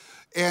restaurant.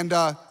 And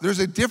there's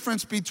a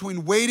difference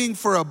between waiting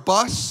for a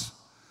bus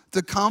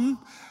to come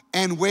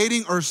and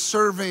waiting or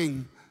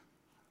serving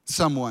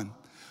someone.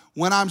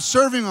 When I'm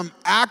serving, I'm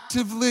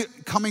actively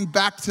coming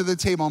back to the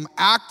table. I'm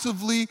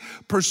actively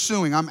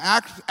pursuing. I'm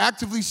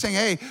actively saying,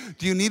 hey,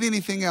 do you need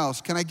anything else?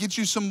 Can I get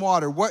you some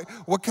water? What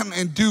can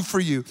I do for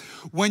you?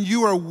 When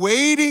you are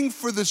waiting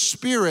for the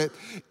Spirit,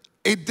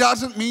 it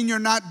doesn't mean you're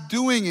not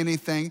doing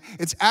anything.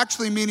 It's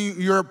actually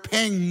meaning you're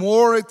paying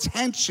more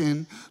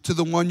attention to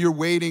the one you're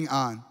waiting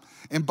on.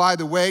 And by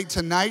the way,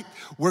 tonight,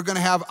 we're going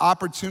to have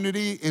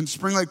opportunity in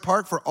Spring Lake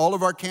Park for all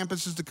of our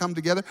campuses to come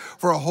together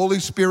for a Holy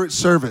Spirit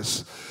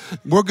service.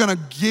 We're going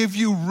to give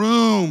you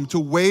room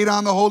to wait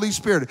on the Holy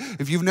Spirit.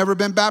 If you've never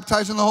been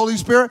baptized in the Holy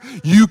Spirit,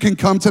 you can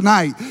come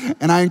tonight.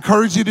 And I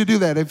encourage you to do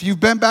that. If you've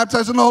been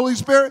baptized in the Holy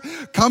Spirit,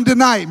 come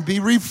tonight and be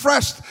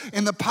refreshed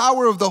in the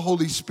power of the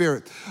Holy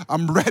Spirit.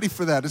 I'm ready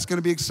for that. It's going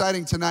to be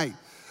exciting tonight.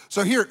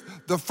 So here,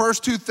 the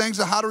first two things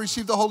of how to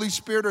receive the Holy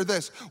Spirit are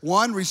this.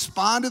 1,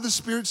 respond to the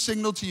Spirit's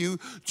signal to you.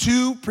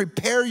 2,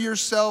 prepare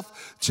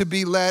yourself to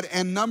be led.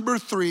 And number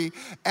 3,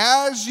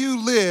 as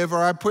you live,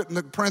 or I put in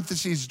the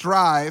parentheses,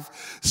 drive,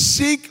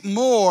 seek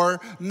more,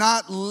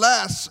 not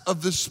less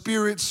of the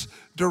Spirit's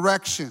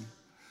direction.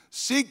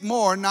 Seek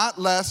more,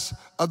 not less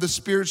of the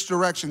Spirit's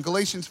direction.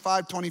 Galatians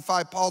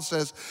 5:25, Paul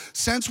says,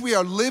 since we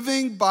are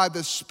living by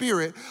the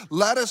Spirit,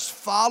 let us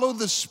follow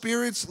the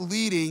Spirit's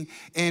leading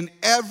in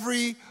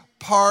every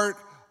part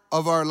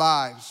of our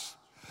lives.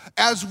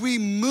 As we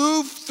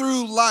move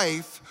through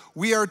life,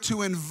 we are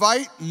to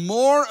invite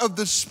more of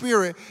the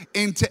Spirit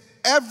into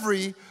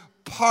every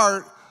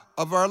part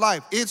of our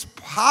life. It's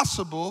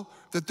possible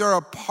that there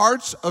are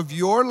parts of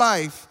your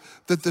life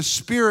that the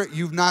Spirit,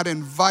 you've not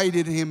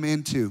invited him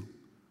into.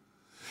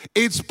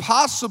 It's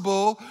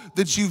possible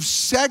that you've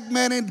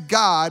segmented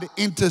God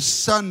into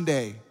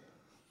Sunday.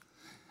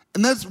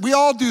 And we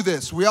all do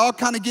this. We all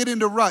kind of get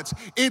into ruts.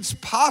 It's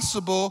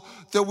possible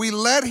that we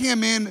let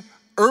him in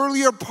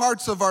earlier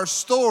parts of our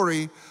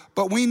story,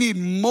 but we need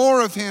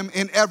more of him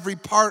in every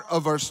part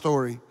of our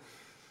story.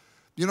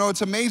 You know,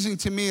 it's amazing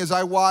to me as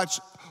I watch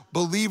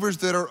believers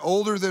that are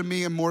older than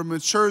me and more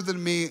mature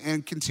than me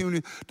and continue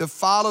to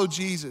follow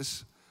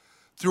Jesus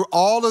through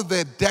all of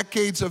the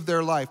decades of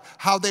their life,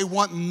 how they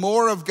want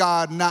more of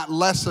God, not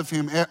less of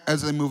him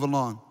as they move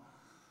along.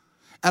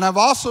 And I've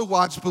also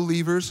watched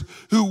believers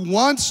who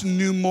once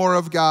knew more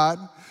of God,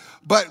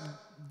 but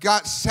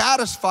got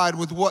satisfied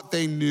with what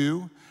they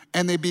knew,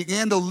 and they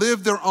began to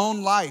live their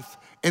own life,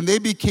 and they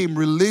became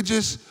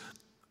religious,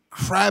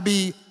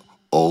 crabby,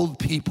 old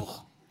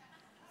people.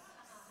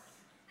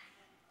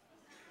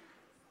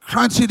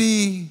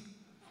 Crunchety,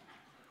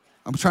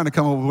 I'm trying to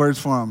come up with words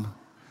for them.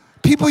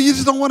 People you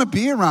just don't want to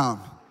be around.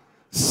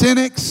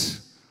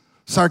 Cynics,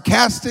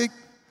 sarcastic.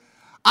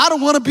 I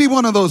don't want to be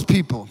one of those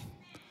people.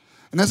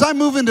 And as I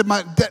move into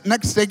my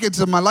next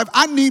decades of my life,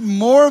 I need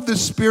more of the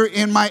Spirit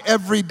in my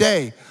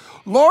everyday.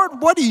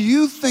 Lord, what do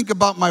you think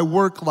about my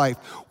work life?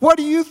 What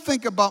do you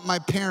think about my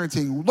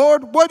parenting?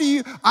 Lord,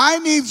 I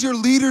need your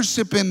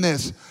leadership in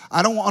this.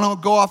 I don't want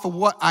to go off of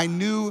what I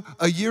knew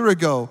a year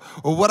ago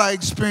or what I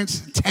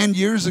experienced 10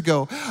 years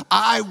ago.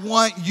 I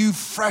want you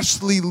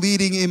freshly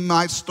leading in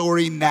my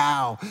story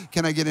now.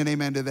 Can I get an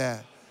amen to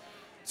that?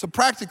 So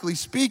practically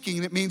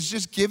speaking, it means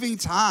just giving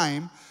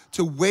time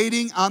to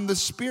waiting on the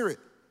Spirit.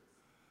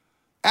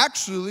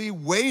 Actually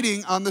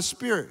waiting on the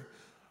Spirit.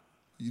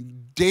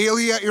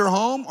 Daily at your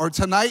home or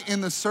tonight in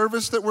the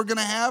service that we're going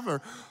to have,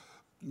 or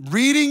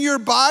reading your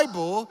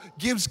Bible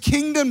gives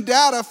kingdom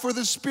data for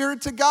the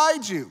Spirit to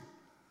guide you.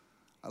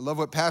 I love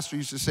what Pastor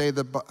used to say,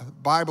 the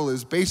Bible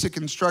is basic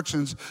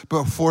instructions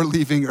before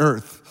leaving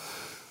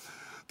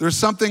earth. There's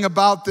something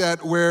about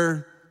that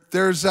where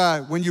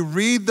when you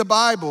read the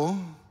Bible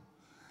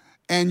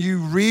and you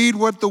read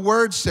what the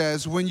Word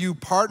says, when you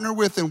partner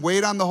with and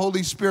wait on the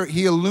Holy Spirit,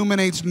 he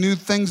illuminates new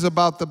things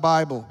about the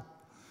Bible.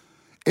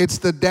 It's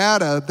the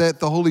data that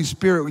the Holy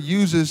Spirit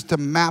uses to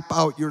map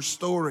out your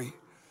story.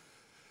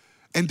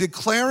 And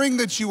declaring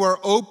that you are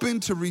open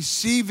to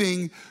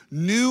receiving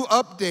new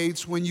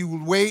updates when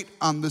you wait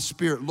on the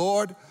Spirit.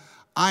 Lord,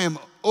 I am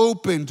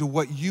open to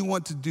what you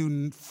want to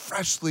do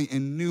freshly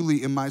and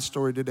newly in my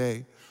story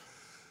today.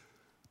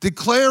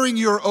 Declaring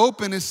you're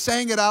open is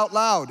saying it out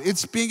loud.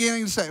 It's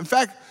beginning to say. In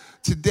fact,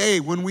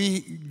 today when we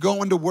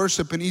go into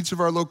worship in each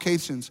of our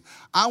locations,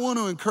 I want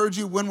to encourage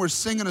you when we're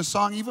singing a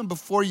song, even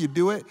before you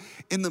do it,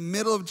 in the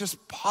middle of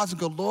just pause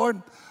and go,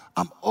 Lord,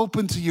 I'm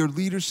open to your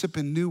leadership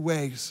in new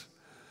ways.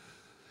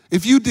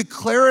 If you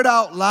declare it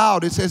out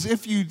loud, it's as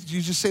if you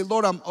just say,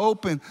 Lord, I'm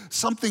open.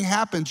 Something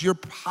happens. You're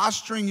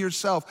posturing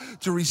yourself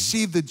to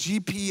receive the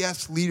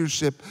GPS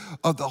leadership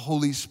of the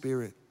Holy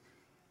Spirit.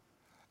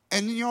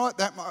 And you know what?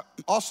 That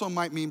also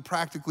might mean,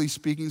 practically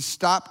speaking,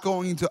 stop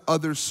going to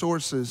other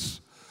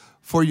sources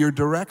for your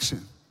direction.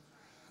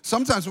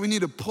 Sometimes we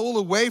need to pull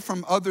away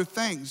from other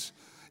things.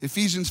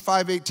 Ephesians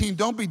 5:18,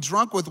 don't be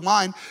drunk with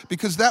wine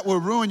because that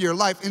will ruin your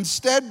life.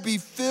 Instead, be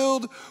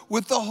filled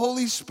with the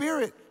Holy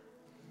Spirit.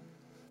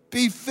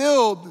 Be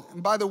filled,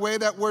 and by the way,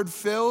 that word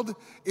filled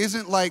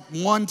isn't like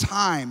one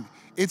time.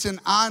 It's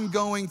an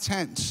ongoing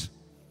tense.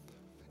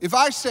 If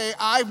I say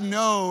I've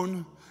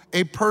known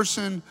a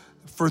person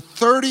for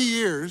 30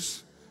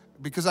 years,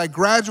 because I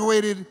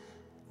graduated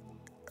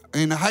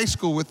in high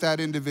school with that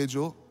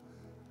individual.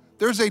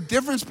 There's a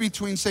difference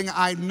between saying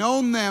I've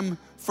known them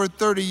for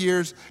 30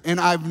 years and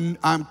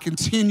I'm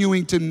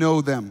continuing to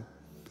know them.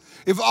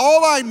 If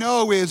all I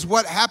know is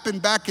what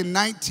happened back in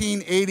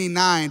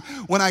 1989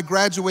 when I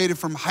graduated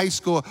from high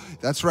school,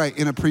 that's right,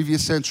 in a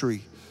previous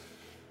century.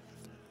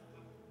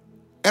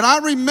 And I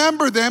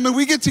remember them, and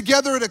we get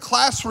together at a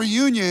class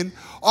reunion,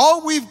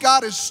 all we've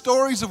got is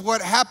stories of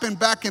what happened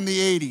back in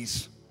the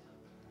 80s.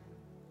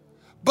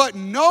 But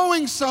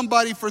knowing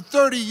somebody for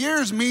 30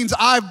 years means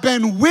I've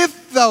been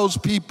with those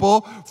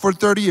people for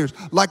 30 years,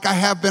 like I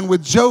have been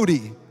with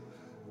Jody.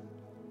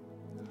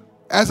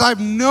 As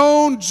I've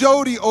known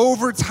Jody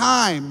over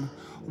time,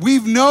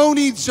 we've known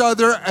each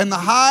other and the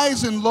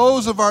highs and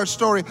lows of our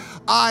story.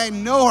 I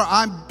know her.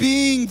 I'm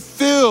being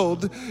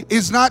filled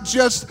is not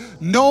just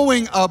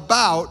knowing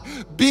about.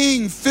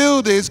 Being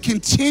filled is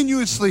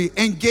continuously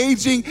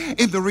engaging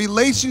in the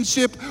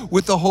relationship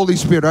with the Holy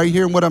Spirit. Are you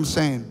hearing what I'm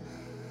saying?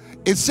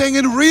 It's saying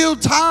in real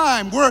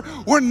time,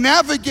 we're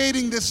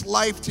navigating this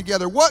life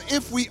together. What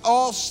if we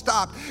all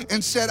stopped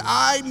and said,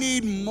 I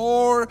need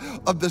more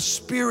of the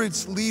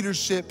Spirit's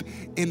leadership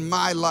in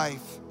my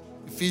life?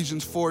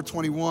 Ephesians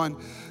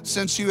 4:21,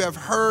 since you have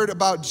heard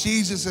about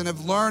Jesus and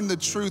have learned the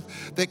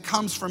truth that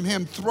comes from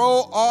him,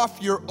 throw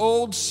off your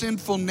old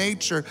sinful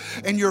nature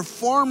and your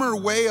former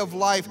way of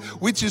life,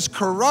 which is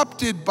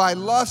corrupted by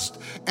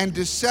lust and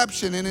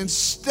deception, and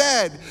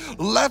instead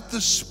let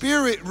the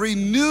Spirit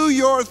renew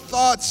your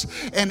thoughts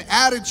and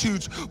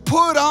attitudes.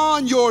 Put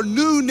on your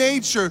new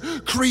nature,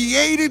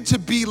 created to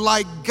be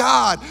like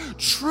God,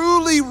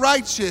 truly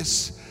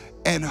righteous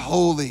and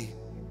holy.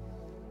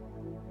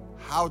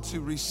 How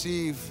to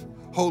receive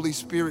Holy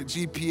Spirit.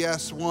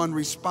 GPS 1,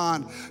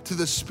 respond to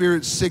the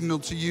Spirit's signal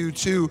to you.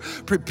 2,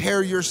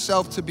 prepare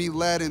yourself to be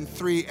led. And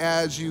 3,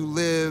 as you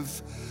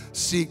live,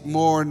 seek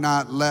more,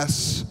 not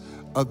less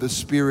of the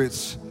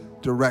Spirit's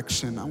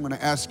direction. I'm going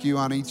to ask you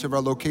on each of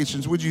our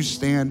locations, would you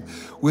stand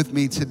with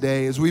me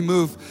today as we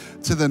move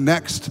to the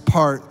next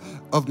part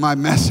of my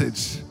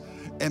message?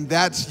 And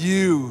that's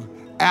you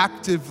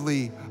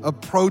actively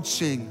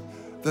approaching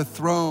the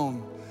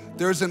throne.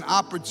 There's an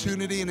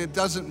opportunity, and it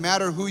doesn't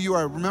matter who you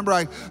are. Remember,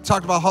 I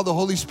talked about how the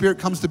Holy Spirit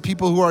comes to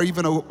people who are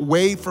even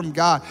away from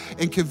God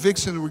and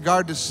convicts in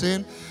regard to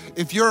sin.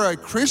 If you're a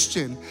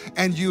Christian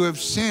and you have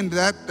sinned,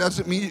 that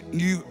doesn't mean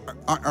you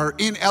are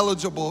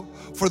ineligible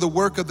for the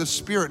work of the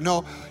Spirit.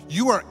 No,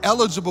 you are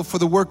eligible for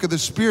the work of the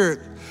Spirit,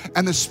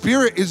 and the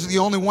Spirit is the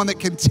only one that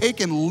can take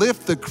and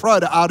lift the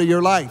crud out of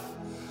your life.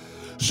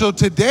 So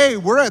today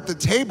we're at the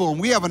table and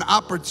we have an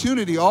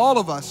opportunity, all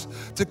of us,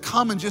 to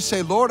come and just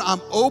say, Lord, I'm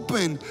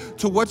open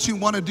to what you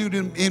want to do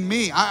in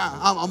me.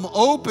 I'm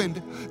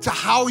open to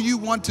how you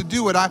want to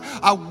do it.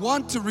 I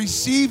want to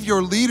receive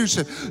your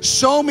leadership.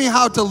 Show me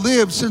how to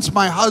live since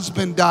my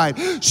husband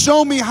died.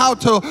 Show me how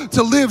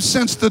to live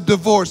since the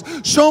divorce.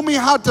 Show me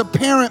how to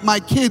parent my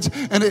kids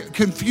in a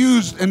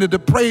confused and a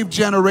depraved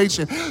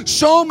generation.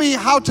 Show me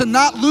how to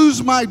not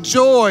lose my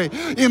joy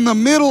in the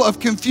middle of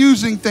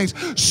confusing things.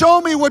 Show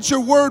me what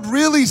your word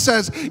really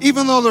says,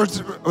 even though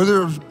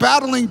there's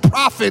battling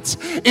prophets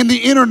in the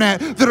internet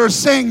that are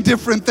saying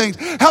different things.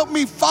 Help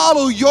me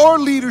follow your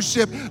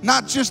leadership,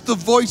 not just the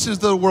voices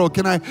of the world.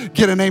 Can I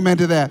get an amen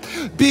to that?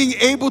 Being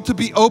able to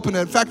be open.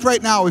 In fact,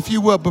 right now, if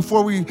you will,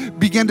 before we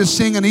begin to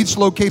sing in each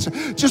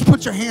location, just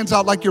put your hands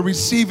out like you're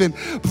receiving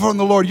from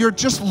the Lord. You're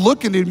just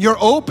looking and you're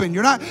open.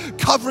 You're not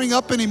covering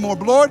up anymore.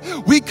 But Lord,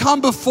 we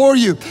come before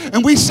you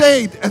and we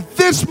say at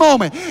this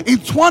moment in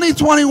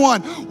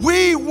 2021,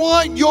 we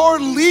want your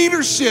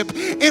leadership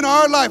in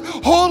our life.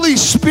 Holy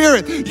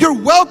Spirit, you're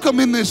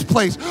welcome in this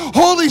place.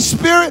 Holy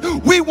Spirit,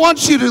 we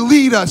want you to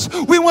lead us.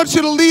 We want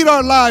you to lead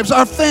our lives,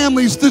 our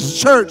families,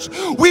 this church.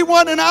 We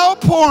want an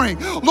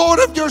outpouring, Lord,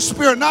 of your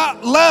Spirit,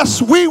 not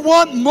less. We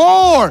want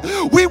more.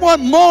 We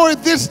want more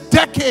this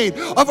decade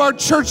of our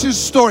church's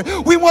story.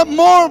 We want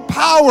more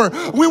power.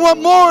 We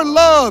want more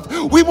love.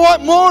 We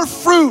want more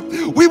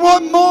fruit. We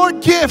want more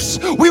gifts.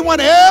 We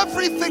want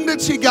everything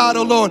that you got,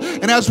 oh Lord.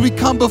 And as we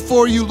come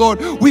before you, Lord,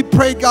 we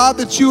pray, God,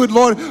 that you would,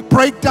 Lord,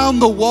 break down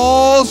the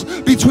walls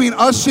between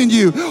us and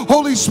you.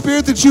 Holy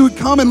Spirit, that you would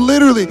come and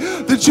literally,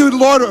 that you would,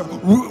 Lord,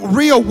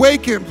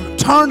 reawaken,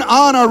 turn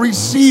on our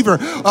receiver.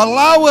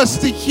 Allow us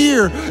to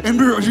hear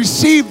and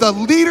receive the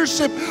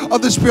leadership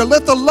of the Spirit.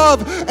 Let the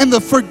love and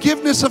the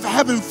forgiveness of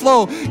heaven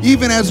flow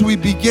even as we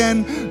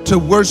begin to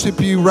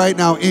worship you right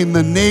now in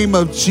the name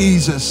of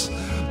Jesus.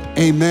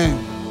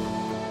 Amen.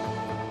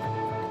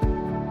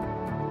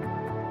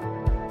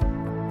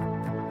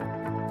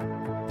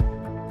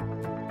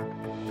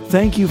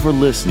 Thank you for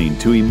listening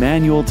to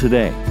Emmanuel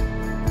Today.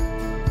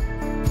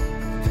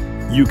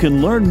 You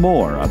can learn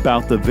more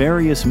about the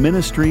various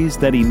ministries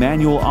that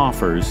Emmanuel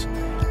offers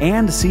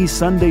and see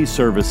Sunday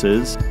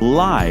services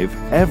live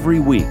every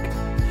week.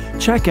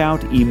 Check out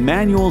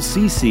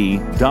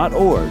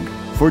emmanuelcc.org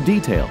for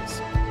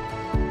details.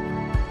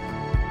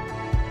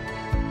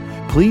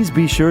 Please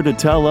be sure to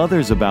tell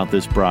others about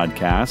this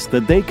broadcast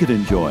that they could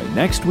enjoy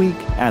next week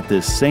at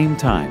this same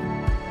time.